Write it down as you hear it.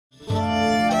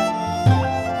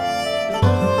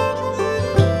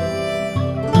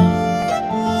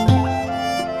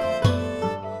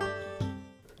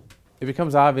It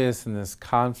becomes obvious in this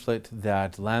conflict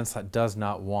that Lancelot does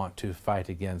not want to fight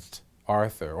against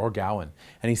Arthur or Gawain,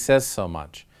 and he says so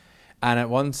much. And at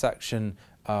one section,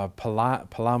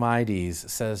 Palamedes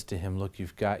says to him, look,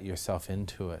 you've got yourself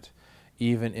into it.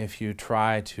 Even if you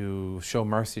try to show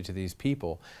mercy to these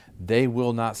people, they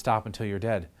will not stop until you're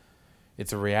dead.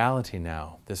 It's a reality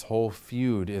now. This whole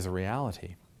feud is a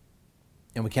reality,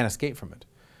 and we can't escape from it.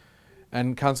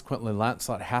 And consequently,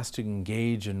 Lancelot has to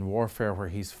engage in warfare where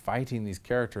he's fighting these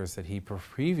characters that he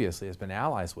previously has been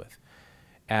allies with,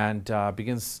 and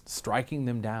begins striking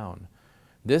them down.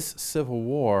 This civil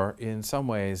war, in some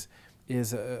ways,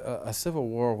 is a civil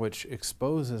war which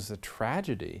exposes the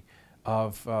tragedy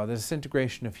of the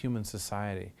disintegration of human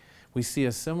society. We see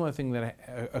a similar thing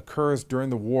that occurs during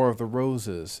the War of the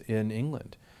Roses in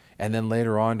England, and then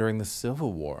later on during the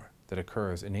Civil War that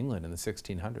occurs in England in the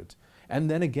 1600s. And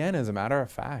then again, as a matter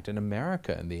of fact, in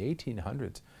America in the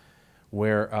 1800s,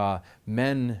 where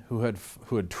men who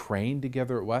had trained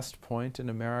together at West Point in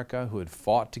America, who had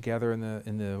fought together in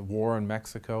the war in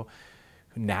Mexico,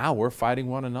 now were fighting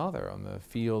one another on the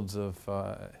fields of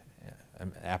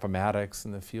Appomattox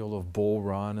and the field of Bull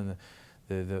Run and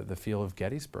the field of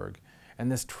Gettysburg.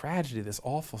 And this tragedy, this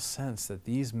awful sense that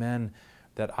these men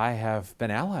that I have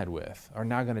been allied with are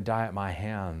now going to die at my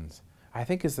hands, I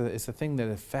think is the thing that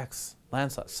affects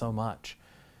Lancelot so much.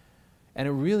 And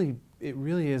it really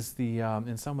is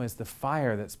in some ways the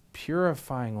fire that's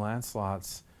purifying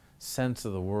Lancelot's sense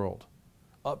of the world.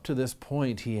 Up to this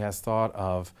point, he has thought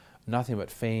of nothing but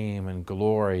fame and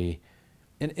glory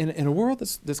in a world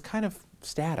that's kind of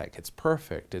static. It's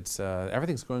perfect. It's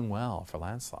everything's going well for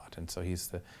Lancelot, and so he's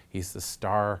the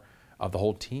star of the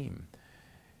whole team.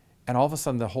 And all of a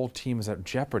sudden, the whole team is at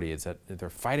jeopardy. It's that they're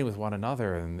fighting with one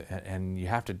another, and you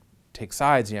have to take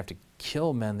sides. And you have to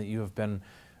kill men that you have been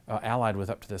allied with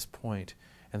up to this point.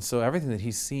 And so everything that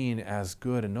he's seen as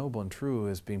good and noble and true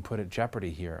is being put at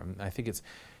jeopardy here. And I think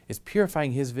it's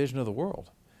purifying his vision of the world.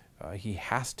 He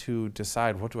has to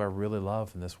decide, what do I really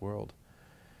love in this world?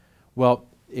 Well,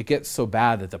 it gets so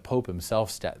bad that the Pope himself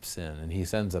steps in, and he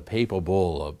sends a papal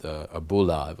bull, a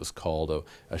bulla it was called,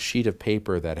 a sheet of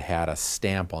paper that had a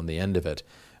stamp on the end of it,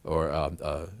 or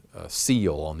a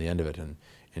seal on the end of it. And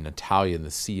in Italian,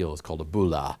 the seal is called a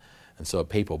bulla. And so a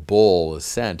papal bull is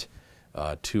sent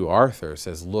to Arthur,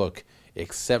 says, look,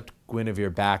 accept Guinevere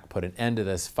back, put an end to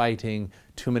this fighting.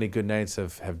 Too many good knights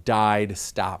have died.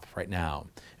 Stop right now.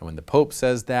 And when the Pope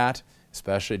says that,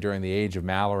 especially during the age of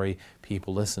Mallory,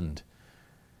 people listened.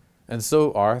 And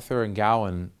so Arthur and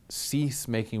Gawain cease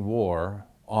making war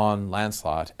on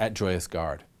Lancelot at Joyous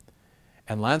Gard.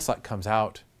 And Lancelot comes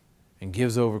out and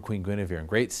gives over Queen Guinevere in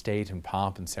great state and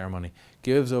pomp and ceremony,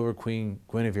 gives over Queen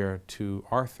Guinevere to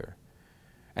Arthur.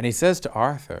 And he says to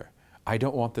Arthur, I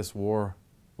don't want this war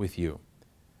with you.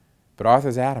 But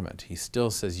Arthur's adamant. He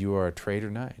still says, you are a traitor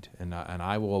knight, and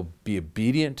I will be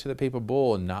obedient to the papal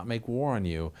bull and not make war on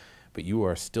you, but you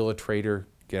are still a traitor.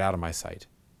 Get out of my sight.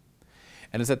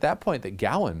 And it's at that point that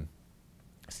Gawain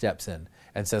steps in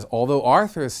and says, although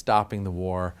Arthur is stopping the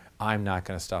war, I'm not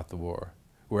going to stop the war.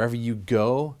 Wherever you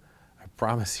go, I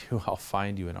promise you I'll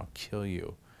find you and I'll kill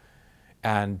you.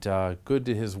 And good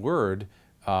to his word,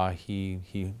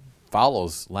 he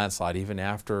follows Lancelot even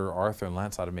after Arthur and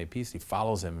Lancelot have made peace. He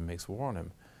follows him and makes war on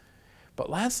him. But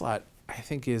Lancelot, I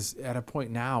think, is at a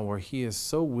point now where he is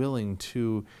so willing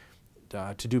to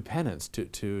do penance,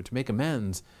 to make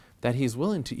amends, that he's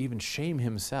willing to even shame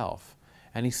himself.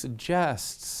 And he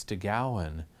suggests to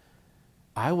Gawain,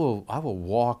 I will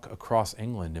walk across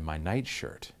England in my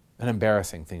nightshirt, an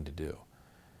embarrassing thing to do.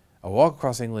 I'll walk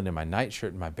across England in my nightshirt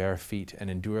and my bare feet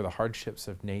and endure the hardships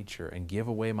of nature and give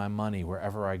away my money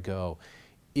wherever I go,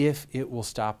 if it will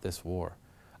stop this war.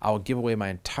 I will give away my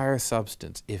entire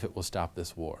substance if it will stop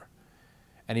this war.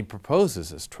 And he proposes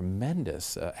this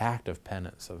tremendous act of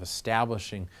penance, of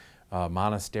establishing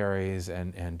monasteries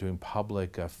and doing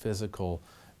public physical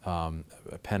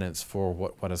penance for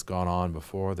what has gone on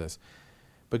before this.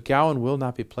 But Gawain will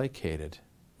not be placated.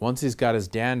 Once he's got his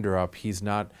dander up, he's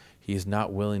not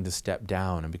willing to step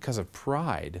down. And because of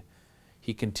pride,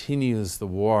 he continues the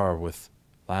war with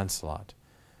Lancelot.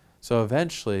 So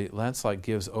eventually, Lancelot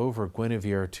gives over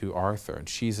Guinevere to Arthur, and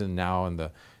she's now in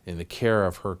the care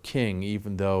of her king,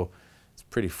 even though it's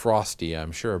pretty frosty,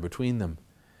 I'm sure, between them.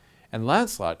 And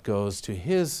Lancelot goes to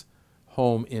his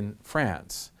home in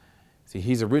France. See,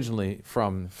 he's originally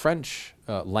from French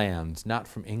lands, not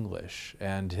from English.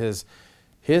 And his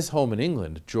home in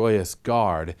England, Joyous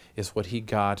Gard, is what he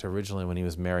got originally when he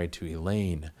was married to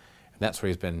Elaine. And that's where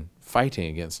he's been fighting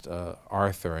against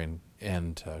Arthur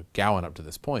and Gawain up to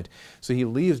this point. So he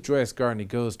leaves Joyous Gard and he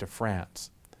goes to France.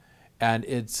 And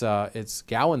it's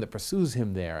Gawain that pursues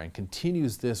him there and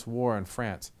continues this war in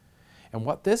France. And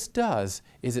what this does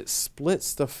is it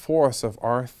splits the force of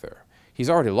Arthur. He's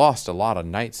already lost a lot of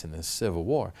knights in this civil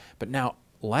war, but now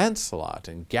Lancelot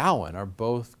and Gawain are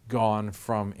both gone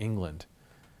from England.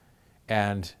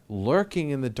 And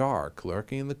lurking in the dark,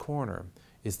 lurking in the corner,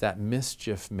 is that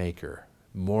mischief maker,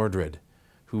 Mordred,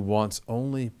 who wants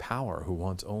only power, who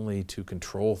wants only to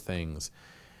control things.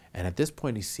 And at this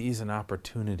point he sees an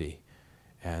opportunity,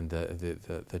 and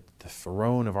the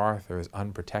throne of Arthur is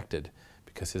unprotected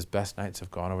because his best knights have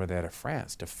gone over there to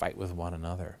France to fight with one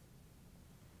another.